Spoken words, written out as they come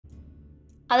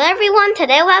Hello everyone,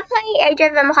 today we're playing Age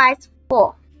of Empires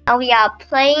 4 and we are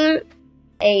playing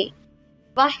a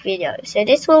rush video. So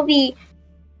this will be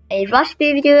a rush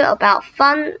video about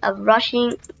fun of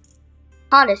rushing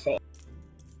harnessing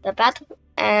the battle,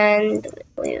 and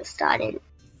we're starting.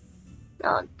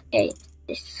 Okay,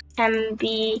 this can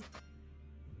be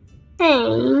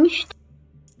changed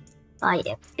by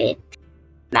a bit.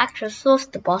 Max resource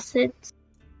deposits.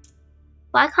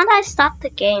 Why can't I start the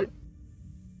game?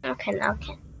 Okay.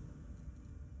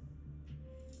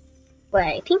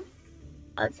 Waiting.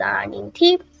 Assigning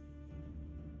teams.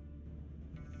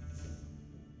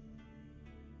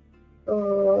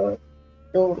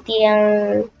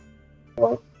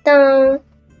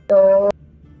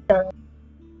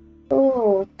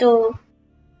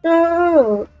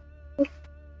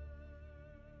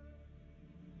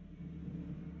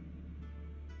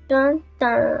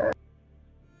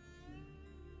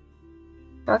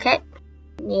 Okay,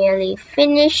 nearly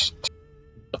finished.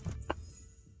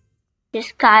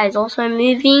 This guy is also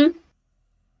moving.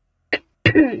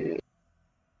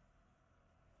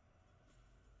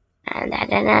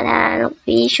 And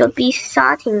we should be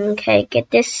starting. Okay, get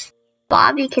this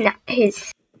barbecue at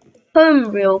his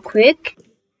home real quick.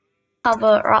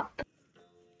 Cover up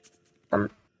some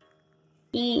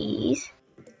these.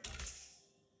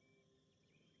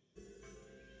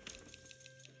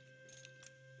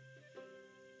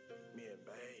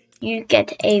 You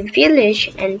get a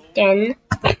village and then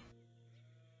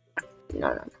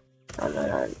no.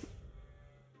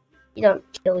 You don't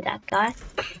kill that guy.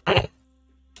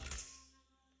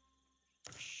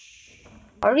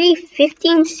 Already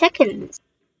 15 seconds.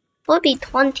 Will be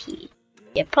 20.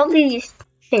 Yeah, probably he's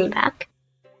getting back.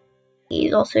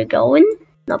 He's also going.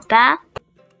 Not bad.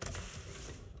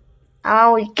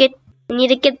 Oh, we need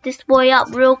to get this boy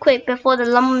up real quick before the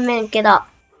lumbermen get up.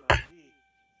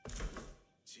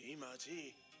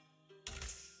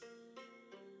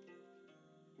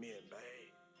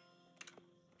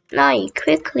 Now you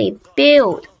quickly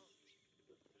build.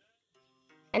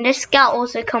 And the scout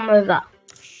also come over.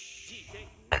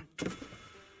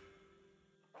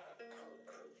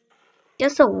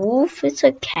 Just a wolf, it's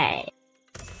okay.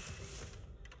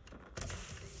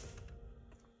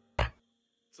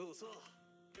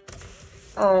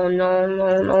 Oh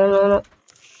no.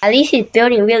 At least he's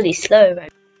building really slow, man.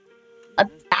 A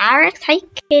barracks? Are you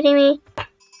kidding me?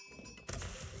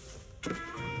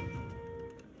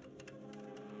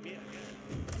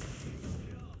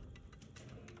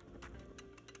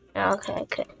 Okay.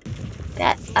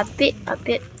 That a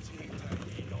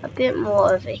bit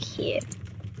more over here.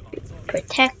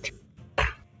 Protect.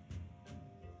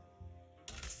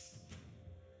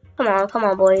 Come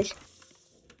on, boys.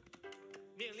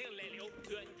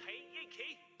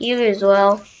 You as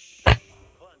well.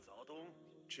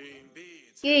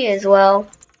 You as well.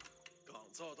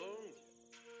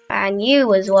 And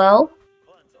you as well.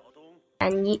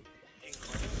 And you.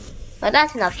 But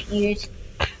that's enough use.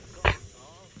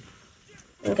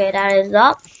 Okay, that is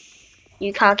up.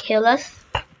 You can't kill us.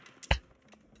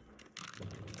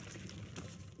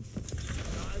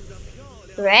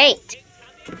 Great.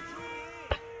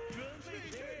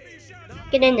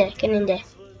 Get in there.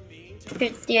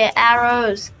 Shoot your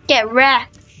arrows. Get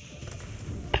wrecked.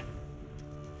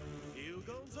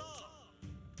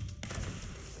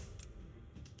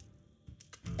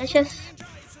 Let's just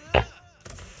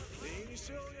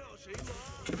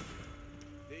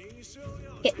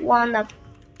get one up.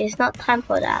 It's not time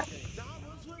for that.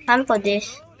 Time for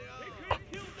this.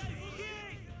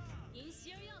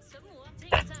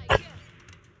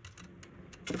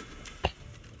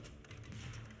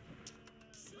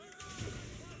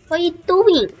 What are you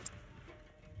doing?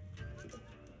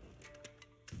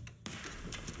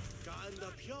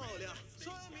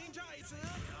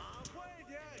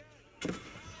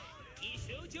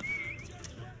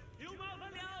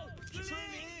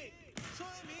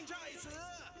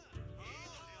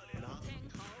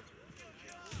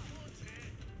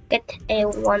 Get a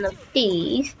one of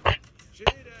these.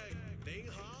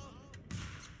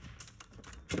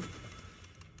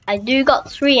 I do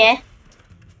got 3, eh?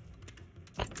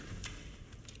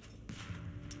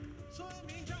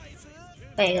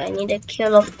 Wait, I need to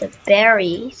kill off the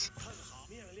berries.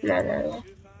 No.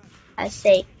 I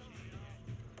say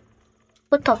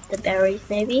put off the berries,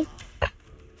 maybe.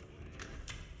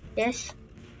 Yes.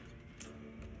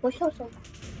 What's that?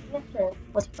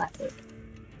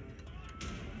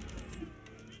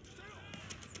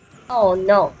 Oh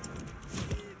no.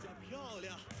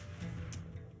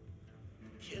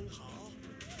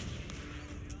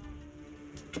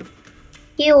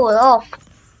 Kill off.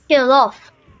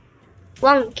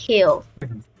 1 kill.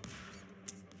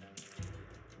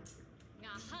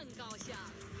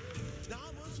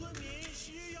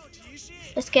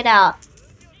 Let's get out.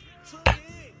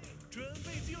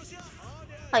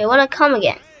 Oh, you wanna come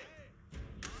again?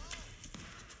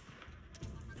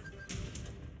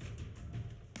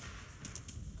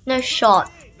 No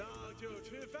shot.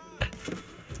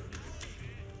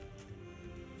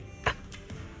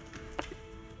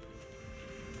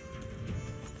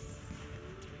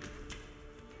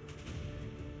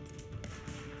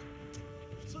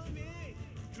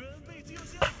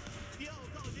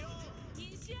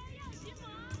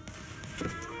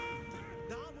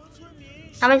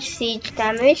 How much siege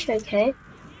damage? Okay.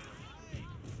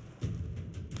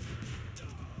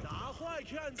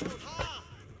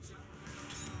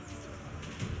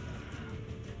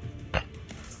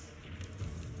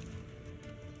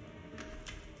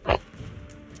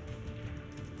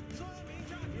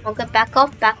 Okay, back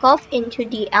off into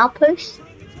the outpost.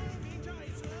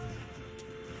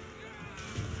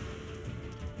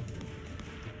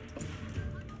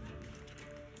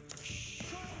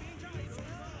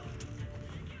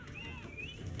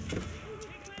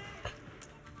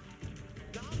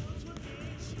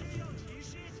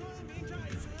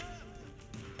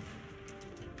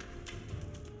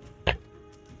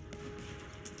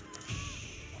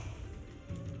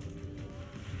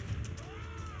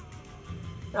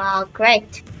 Oh,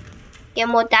 great. Get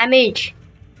more damage.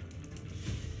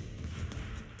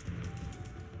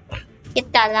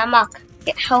 Get that landmark.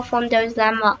 Get health from those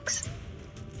landmarks.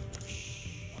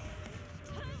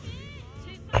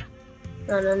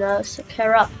 No.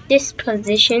 Secure up this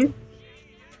position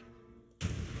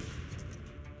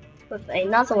with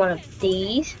another one of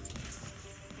these.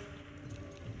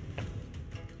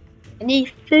 I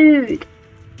need food.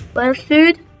 Well,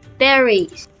 food,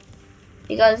 berries.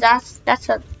 Because that's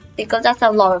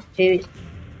a lot of food.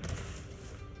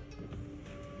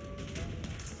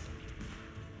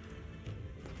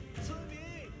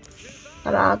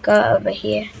 And I'll go over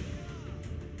here.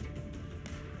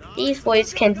 These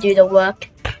boys can do the work.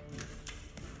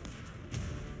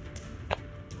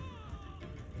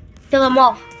 Kill them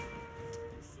off.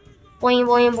 Boing,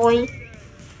 boing, boing.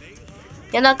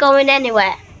 You're not going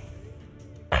anywhere.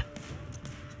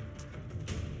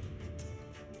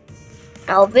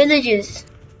 Our villagers.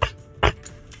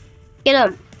 Get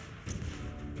them.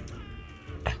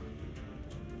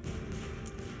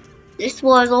 This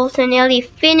war is also nearly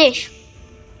finished.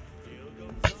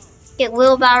 Get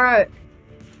wheelbarrow.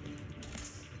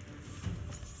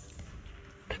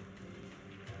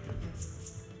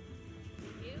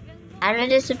 I know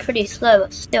this is pretty slow,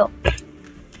 but still.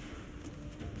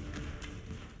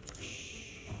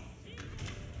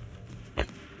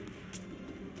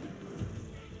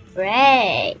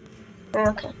 Great.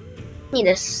 Okay. Need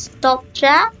a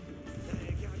stopgap.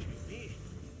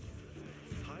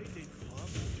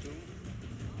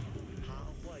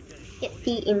 Get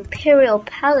the Imperial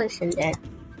Palace and then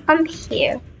come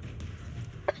here.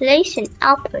 Place an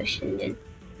outpost and then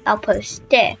outpost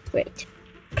there. Great.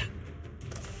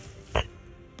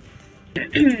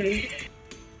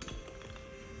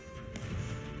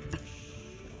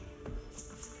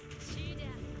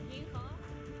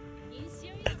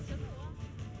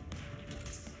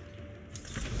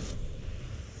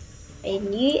 A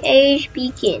new age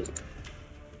begins.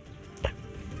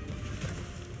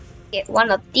 Get one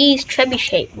of these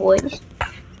trebuchet boys.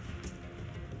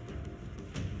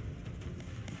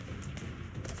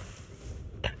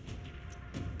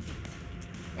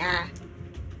 Nah.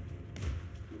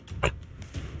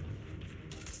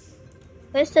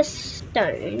 Where's the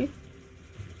stone?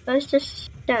 Where's the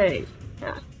stone?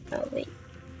 Oh wait.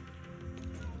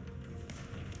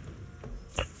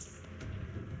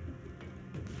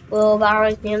 Wheelbarrow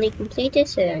is nearly completed,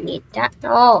 so I need that.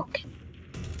 Oh, okay.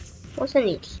 What's I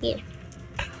need here?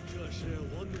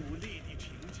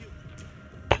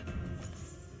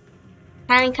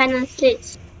 Cannon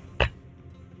slits.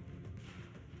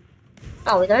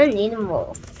 Oh, we don't need them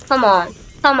all. Come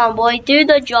on, boy, do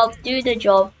the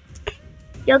job.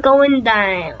 You're going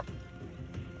down.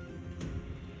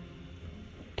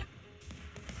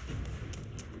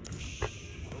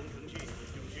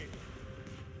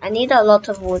 I need a lot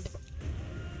of wood.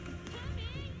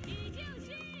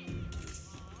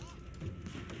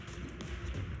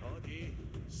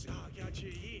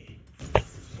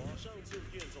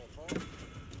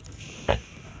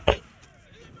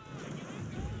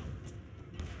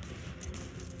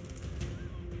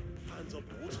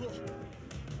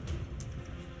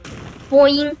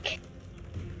 Boink.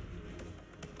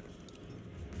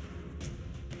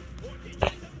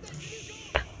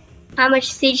 How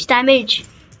much siege damage?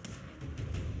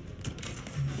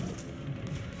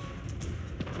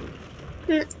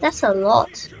 That's a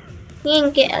lot. You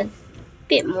can get a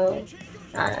bit more.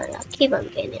 No. Keep on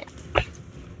getting it.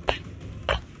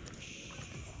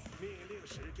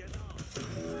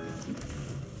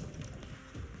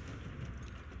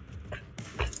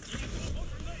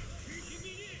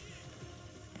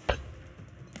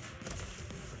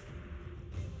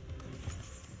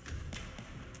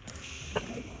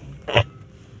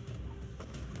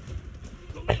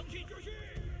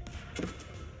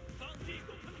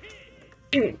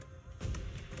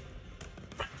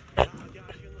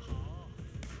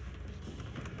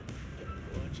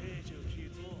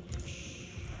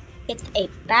 It's a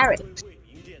barracks.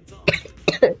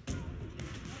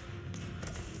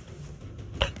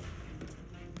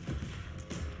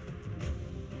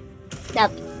 Now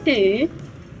 2.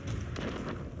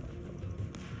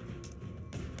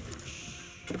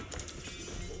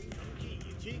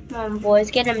 Come on,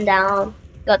 boys, get him down.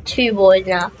 Got 2 boys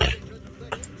now.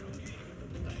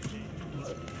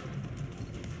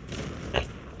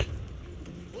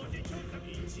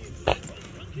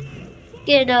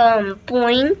 Get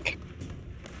boink.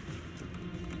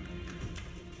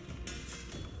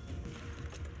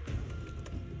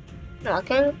 No, I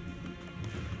can.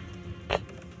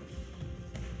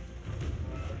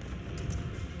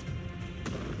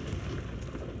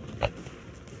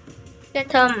 Get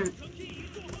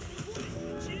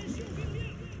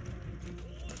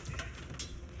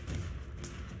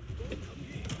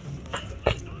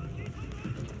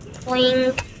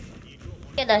boink.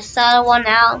 Get the third one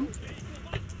out.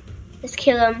 Let's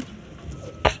kill him.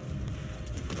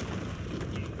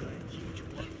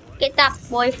 Get that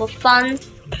boy for fun.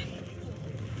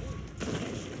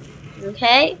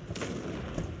 Okay.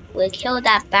 We'll kill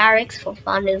that barracks for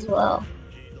fun as well.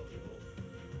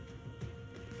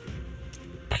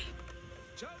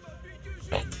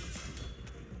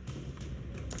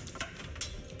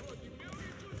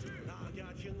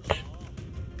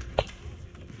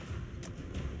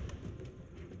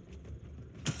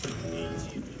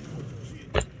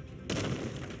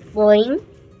 Boing.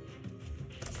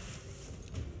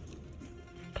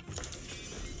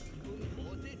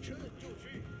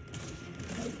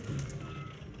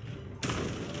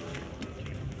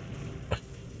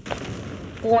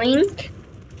 Boink.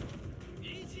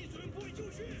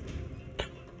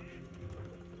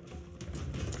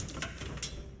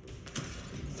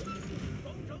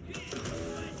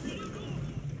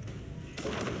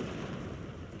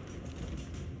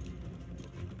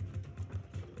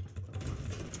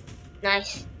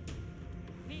 Nice.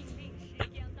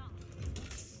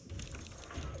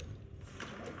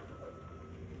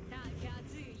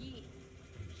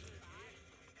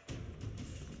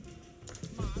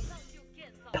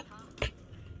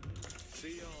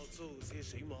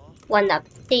 One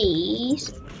of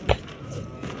these.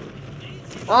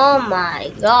 Oh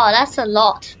my god, that's a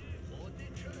lot.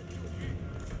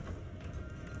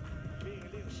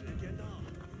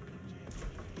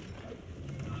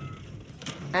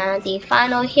 And the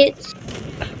final hits.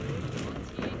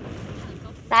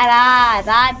 Bye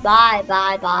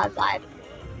bye.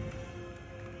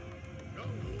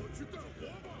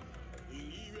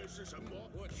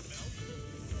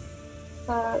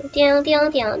 Ding.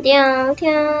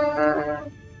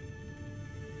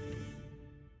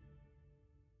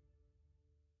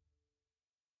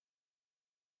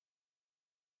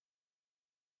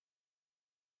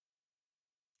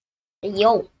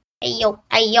 Yo.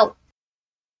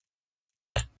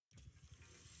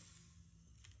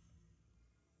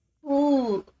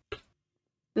 Ooh.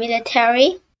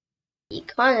 Military,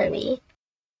 economy,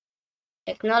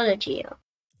 technology.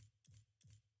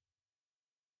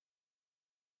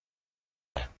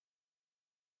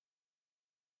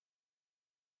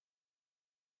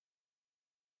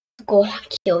 Go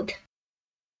killed.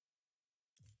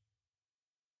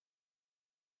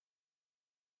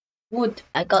 Wood.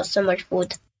 I got so much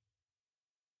wood.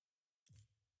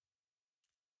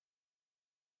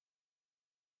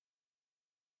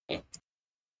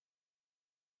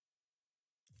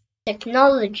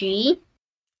 Technology.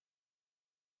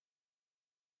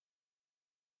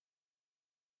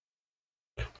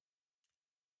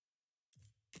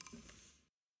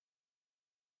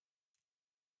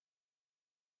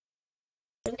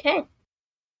 Okay.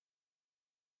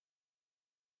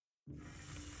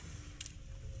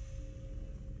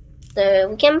 So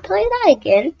we can play that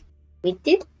again. We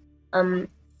did a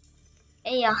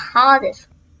hardest.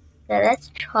 So let's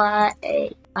try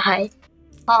a hard.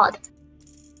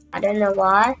 I don't know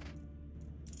why.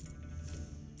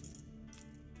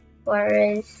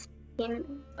 Where is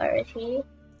him? Where is he?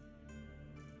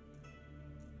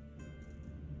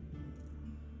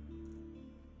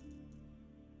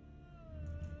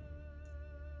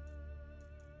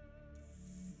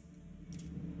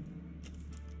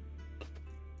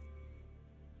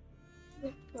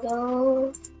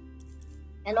 Go.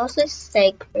 And also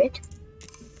sacred.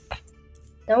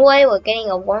 Don't worry, we're getting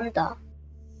a wonder.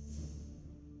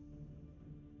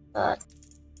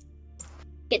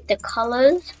 Get the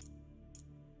colors.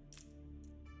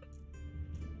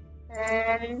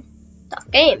 And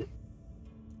start game.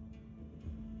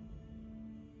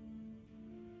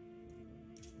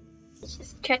 Let's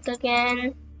just check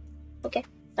again. Okay,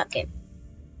 start game.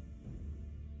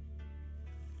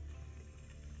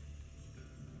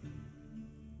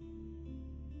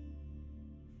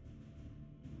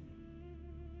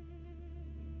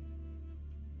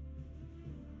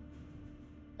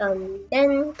 Dun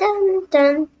dun dun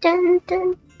dun dun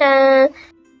dun dun.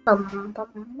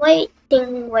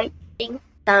 Waiting, waiting,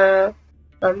 dun.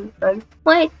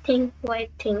 Waiting,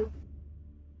 waiting.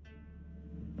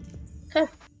 Okay.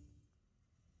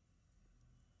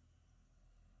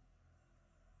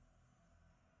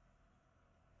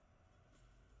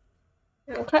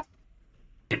 Okay.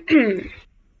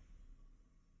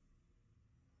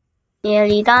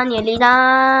 Nearly done, nearly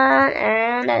done.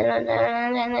 And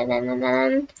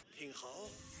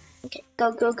okay,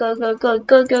 go, go, go, go, go,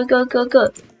 go, go, go, go,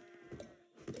 go.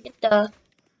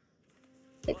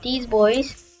 Get these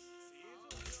boys.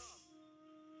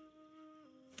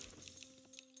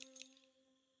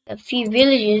 A few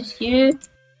villages, you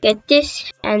get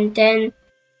this and then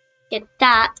get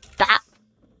that.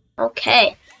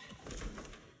 Okay.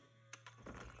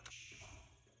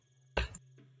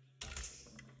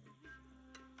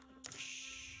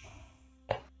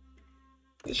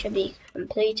 It should be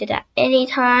completed at any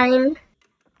time.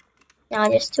 Now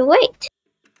just to wait.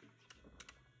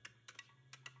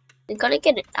 We gotta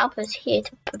get an outpost here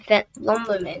to prevent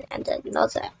lumbermen and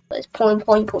another outpost. Point.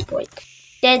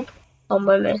 Dead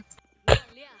lumbermen.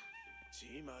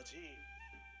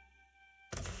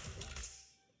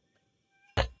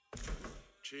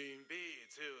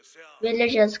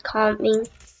 Villagers coming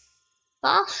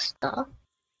faster.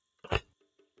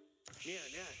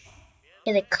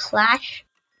 Get a clash.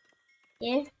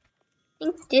 Yeah, I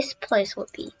think this place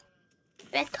would be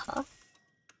better.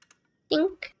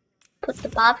 Put the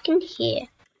barbican here.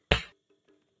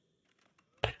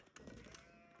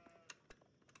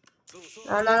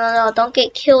 No, don't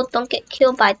get killed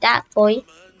by that boy.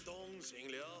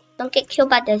 Don't get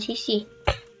killed by the TC.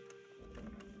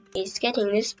 He's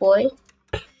getting this boy.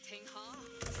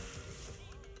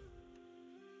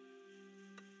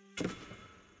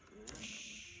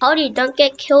 Howdy, don't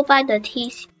get killed by the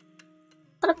TC.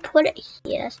 I'm gonna put it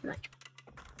here, that's much.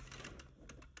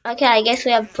 Okay, I guess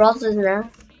we have brothers now.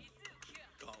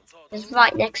 It's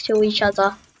right next to each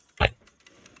other.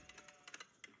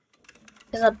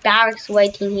 There's a barracks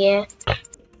waiting here.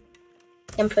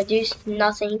 Can produce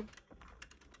nothing.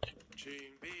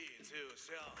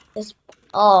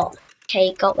 Oh,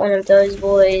 okay, got one of those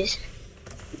boys.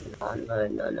 Oh no.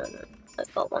 I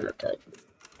got one of those.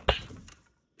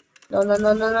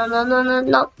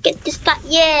 No. Get this guy.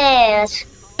 Yes.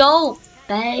 Go,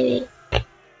 baby.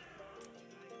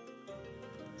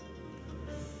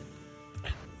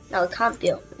 No, we can't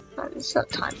build. It's not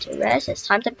time to rest. It's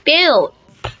time to build.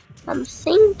 I'm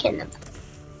thinking about it.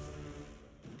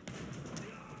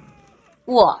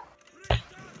 What?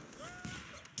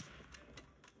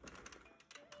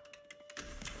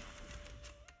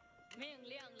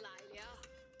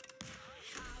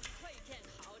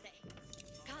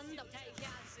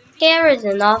 Here is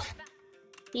enough.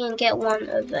 You can get one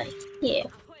over here.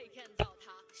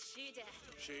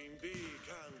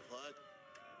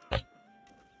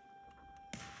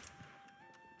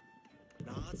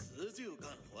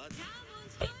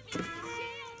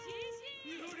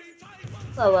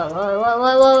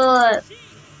 Whoa.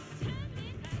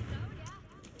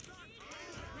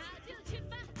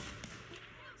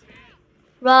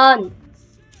 Run.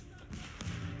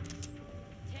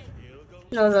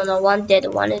 No, one dead,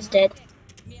 one is dead.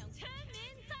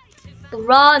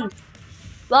 Run!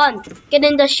 Get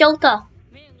in the shelter!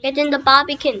 Get in the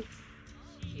barbican!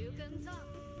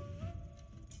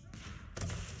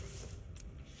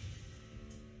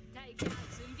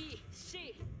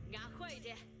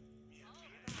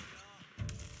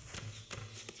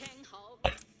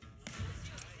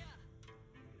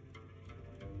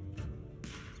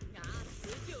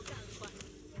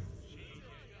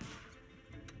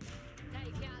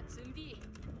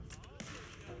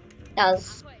 That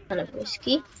was kind of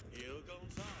risky.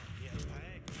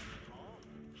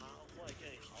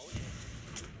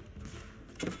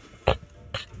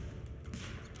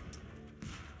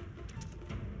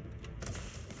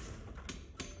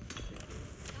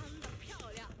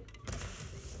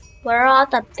 Where are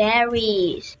the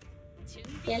berries?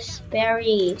 Yes,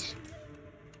 berries.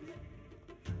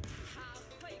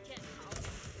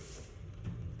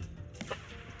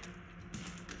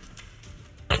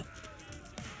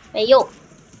 没有。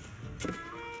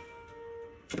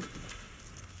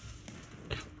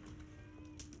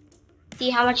See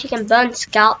how much you can burn,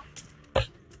 Scout.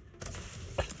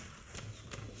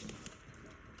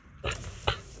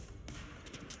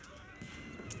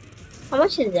 How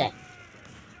much is it?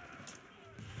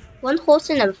 1 horse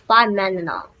and 5 men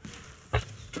now.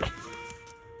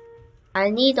 I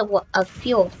need a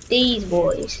few of these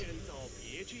boys.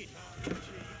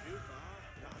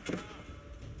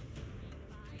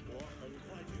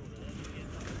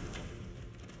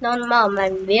 No, my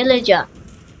villager.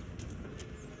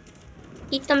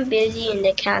 Keep them busy and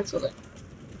they cancel it.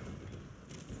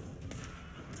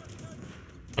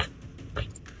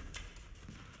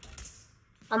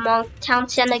 Come on, town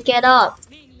center, get up.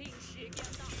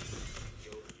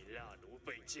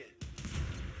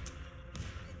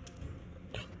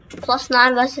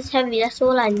 +9 versus heavy, that's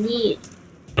all I need.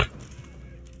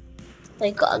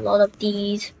 I got a lot of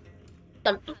these.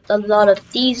 Got a lot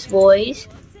of these boys.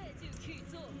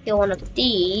 Get one of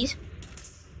these.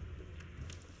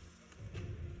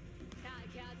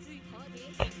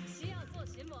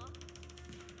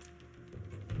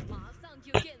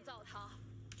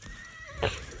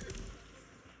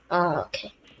 Oh,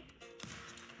 okay.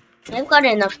 I've got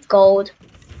enough gold.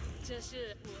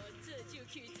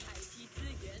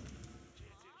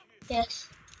 Yes.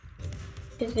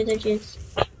 2 villages.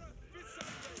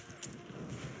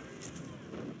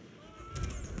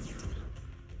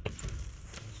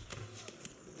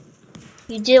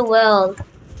 You did well.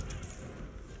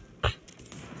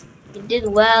 You did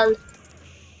well.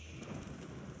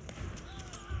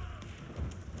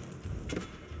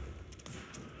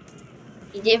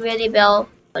 You did really well,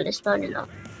 but it's not enough.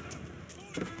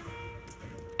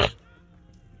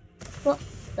 What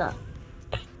the?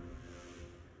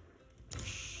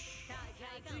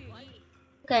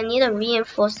 Okay, I need to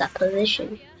reinforce that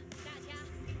position.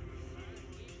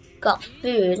 Got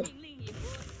food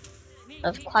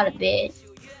of quite a bit.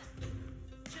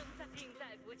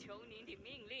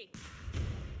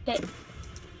 Okay.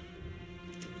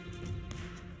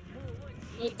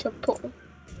 Need to put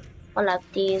one of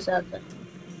these over.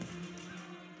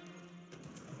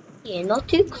 Yeah, not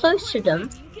too close to them.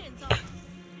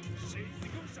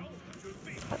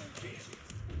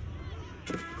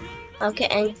 Okay,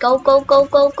 and go.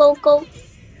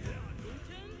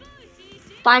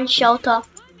 Find shelter.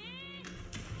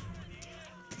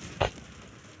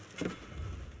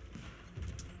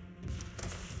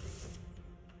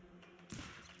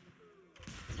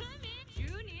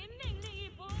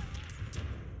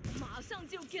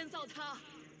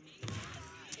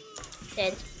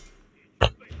 Dead.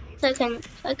 So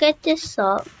if I get this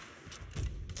up.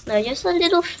 No, just a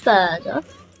little further.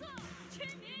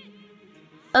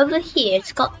 Over here,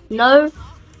 it's got no.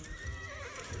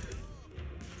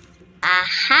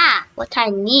 Aha! What I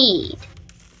need.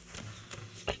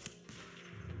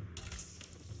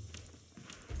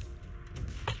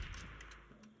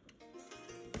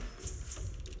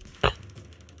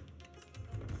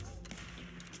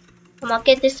 Come on,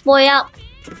 get this boy up.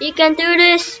 You can do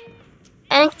this.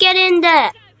 And get in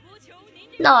there.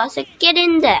 No, I said get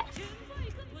in there.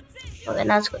 Okay,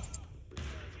 that's good.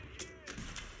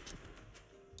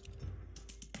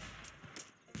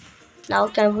 Now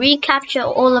we can recapture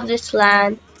all of this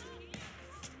land.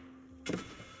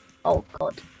 Oh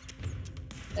god.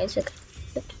 Okay, so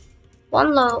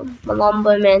one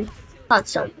lumberman.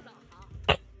 Hudson.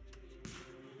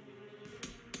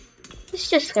 It's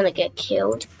just gonna get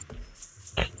killed.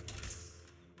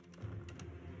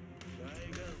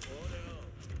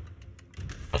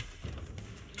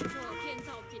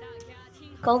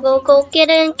 Go, get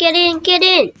in.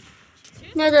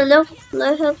 No, the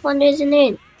left one isn't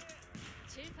in.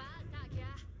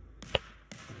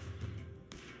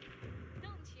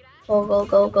 Go.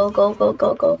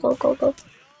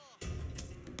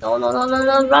 No,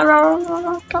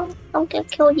 run, don't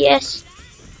get killed, yes.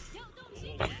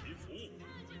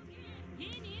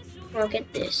 Look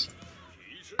at this.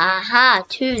 Aha,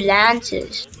 2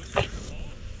 lances.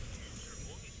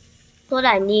 What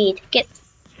I need, get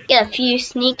a few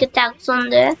sneak attacks on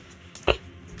there,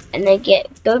 and then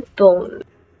go boom.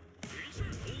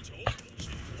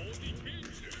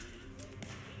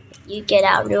 You get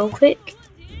out real quick.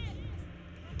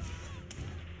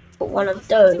 Put one of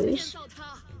those.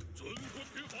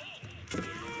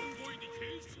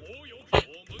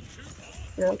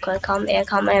 Okay, come here,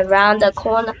 round the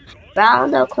corner.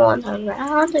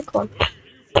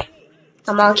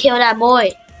 Come on, kill that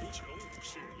boy.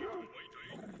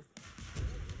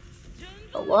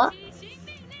 What?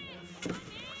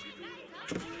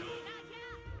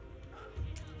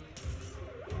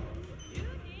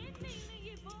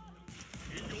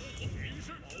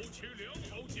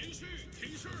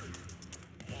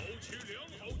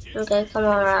 Okay, come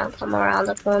around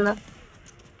the corner.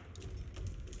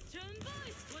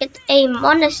 It's a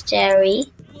monastery.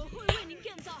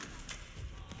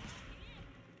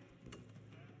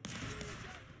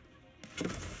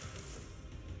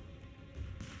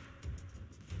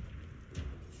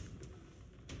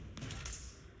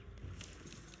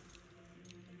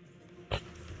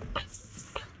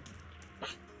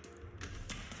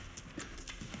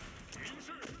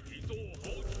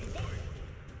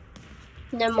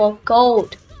 No more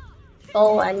gold.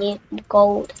 Oh, I need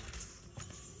gold.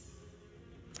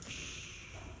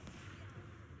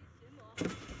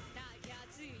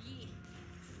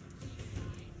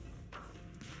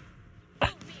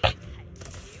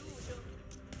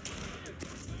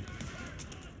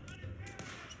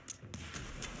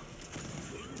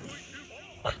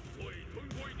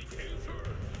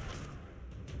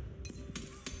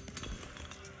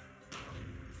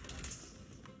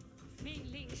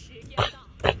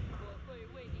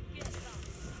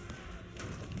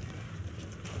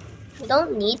 We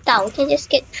don't need that, we can just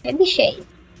get trebuchet.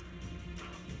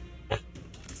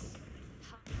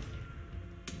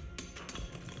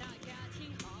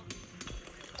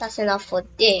 That's enough for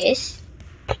this.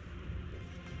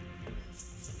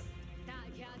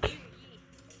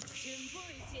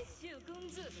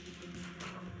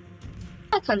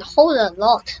 I can hold a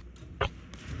lot.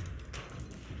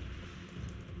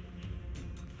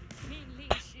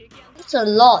 That's a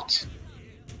lot.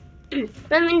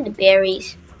 Put in the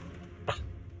berries.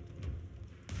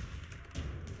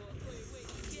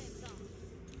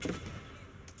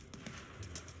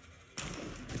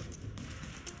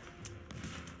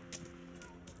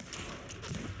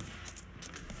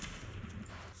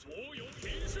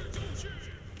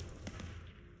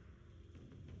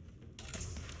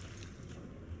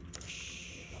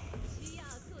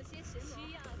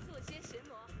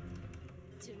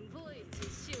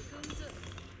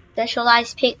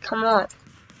 Specialized pick, come on.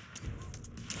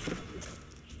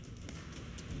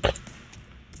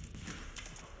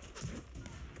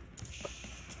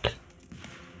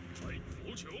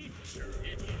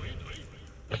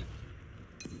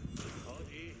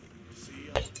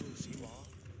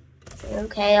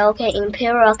 Okay,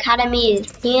 Imperial Academy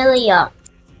is nearly up.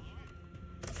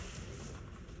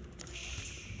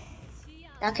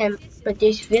 That can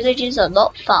produce villages a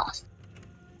lot fast.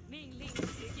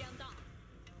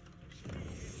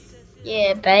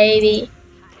 Yeah, baby.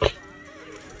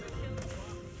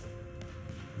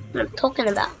 What I'm talking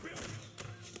about.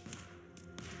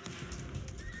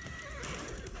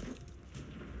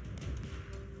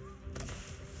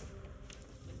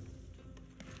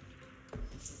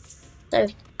 So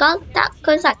if that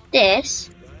goes like this,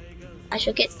 I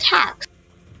should get taxed.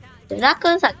 If that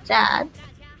goes like that,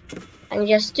 I can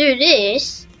just do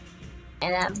this,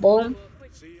 and then boom,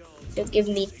 it'll give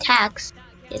me tax.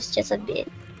 It's just a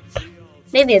bit,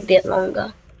 maybe a bit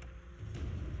longer.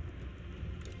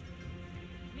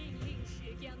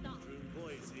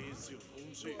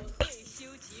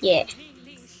 Yeah.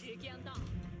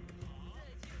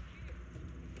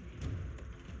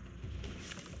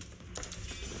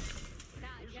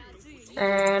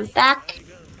 And back.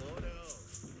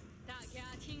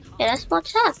 Yeah, that's more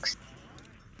tax.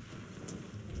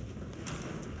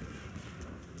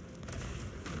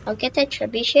 I'll get that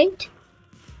trebuchet.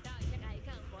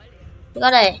 We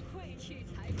got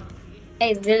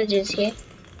 8 villages here.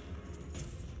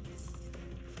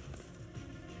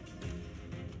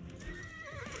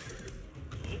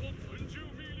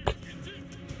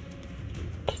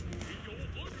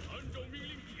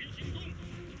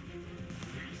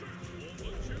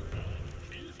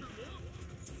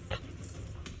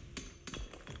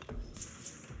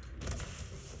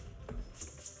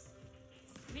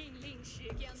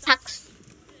 Tax.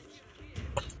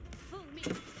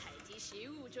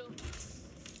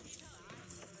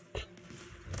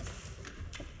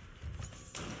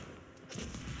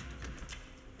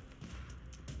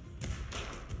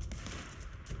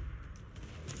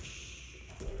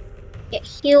 Get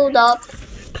healed up.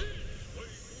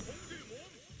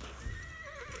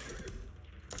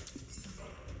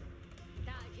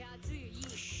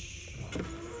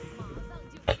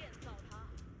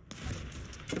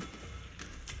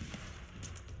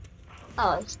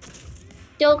 Oh,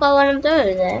 still got one of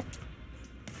those there.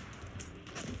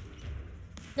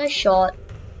 No shot.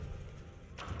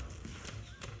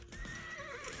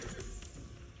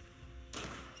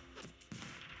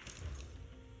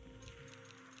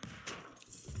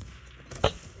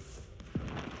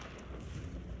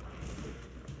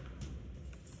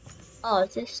 Oh,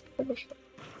 is this?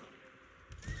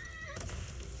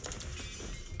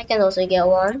 I can also get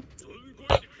one.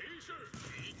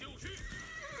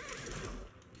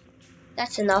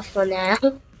 That's enough for now.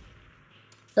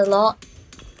 A lot.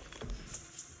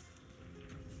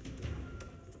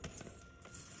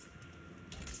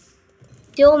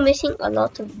 Still missing a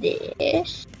lot of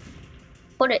this.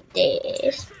 Put it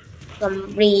this.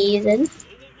 Some reason.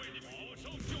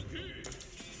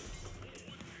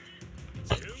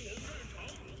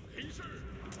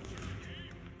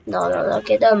 No,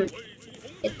 get them.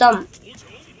 Get them.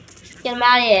 Get them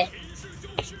out of here.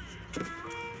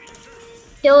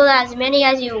 Kill as many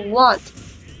as you want.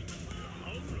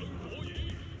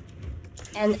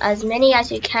 And as many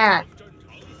as you can.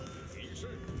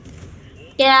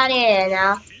 Get out of here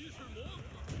now.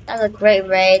 That's a great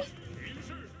raid.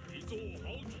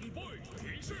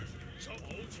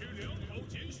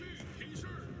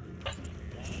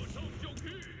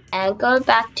 And go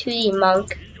back to the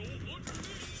monk.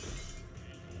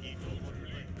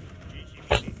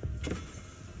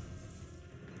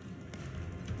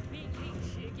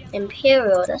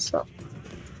 Imperial, that's not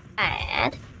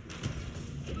bad.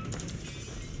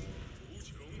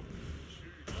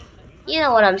 You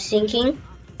know what I'm thinking,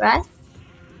 right?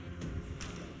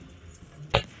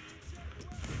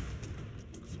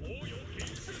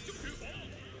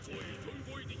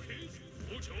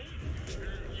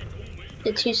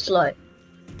 You're too slow.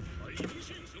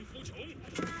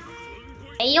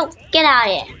 Hey yo, get out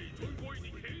of here.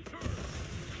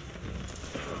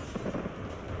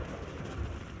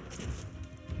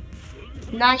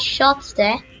 Nice shots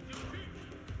there.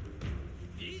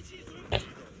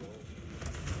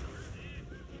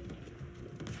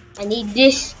 I need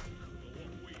this.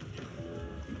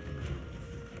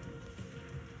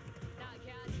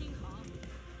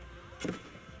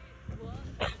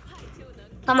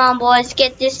 Come on, boys,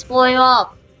 get this boy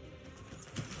up.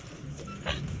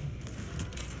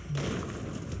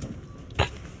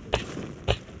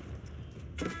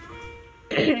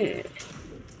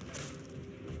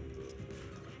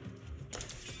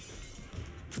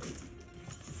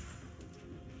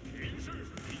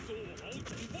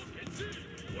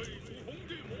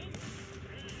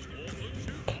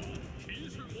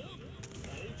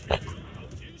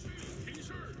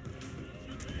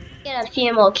 Get a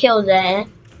few more kills there.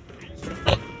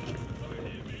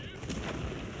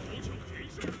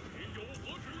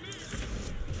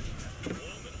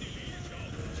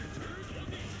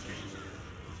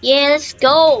 Yeah, let's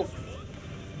go.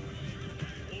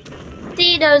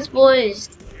 See those boys.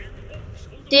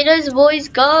 See those boys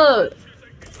go.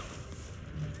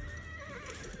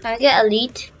 Can I get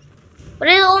elite? What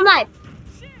is all my?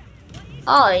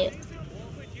 Oh, yeah.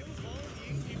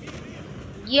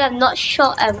 You have not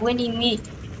shot at winning me.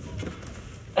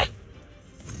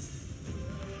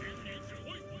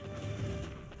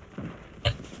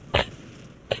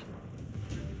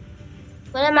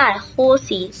 Where are my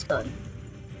horses going?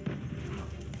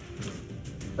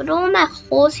 Where do all my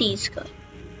horses go?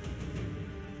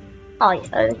 Oh, yeah,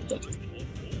 over here.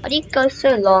 Why do you go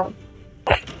so long?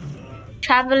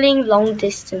 Traveling long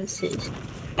distances.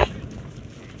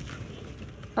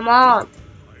 Come on.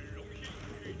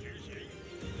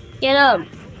 Get him.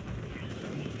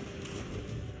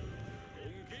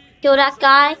 Kill that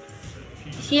guy.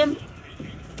 See him?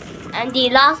 And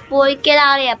the last boy, get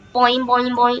out of here. Boing,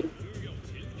 boing, boing.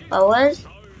 What was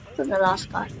the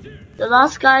last guy? The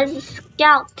last guy is a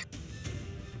scout.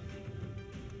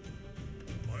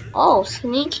 Oh,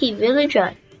 sneaky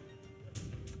villager.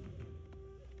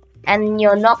 And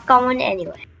you're not going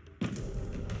anywhere.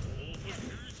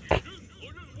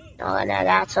 Oh, now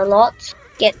that's a lot.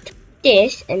 Get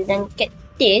this and then get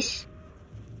this.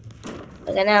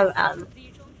 We're gonna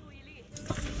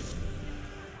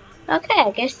okay, I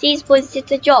guess these boys did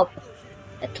the job.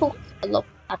 I took a lot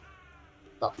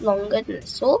longer than I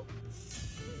thought.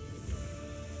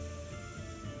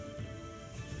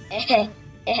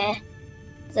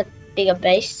 It's a bigger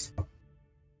base.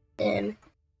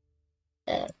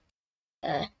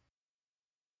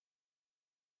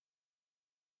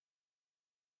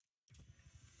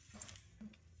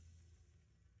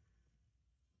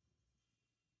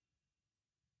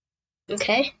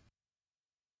 Okay.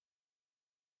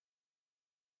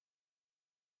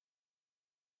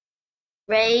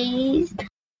 Raised.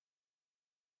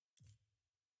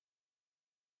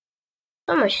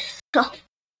 So much stuff.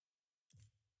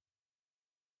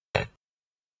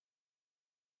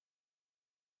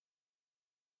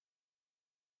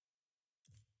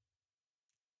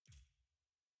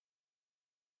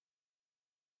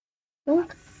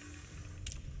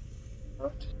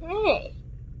 Okay.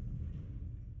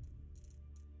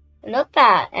 Not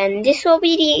bad. And this will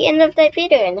be the end of the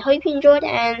video, and I hope you enjoyed,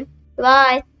 and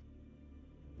bye.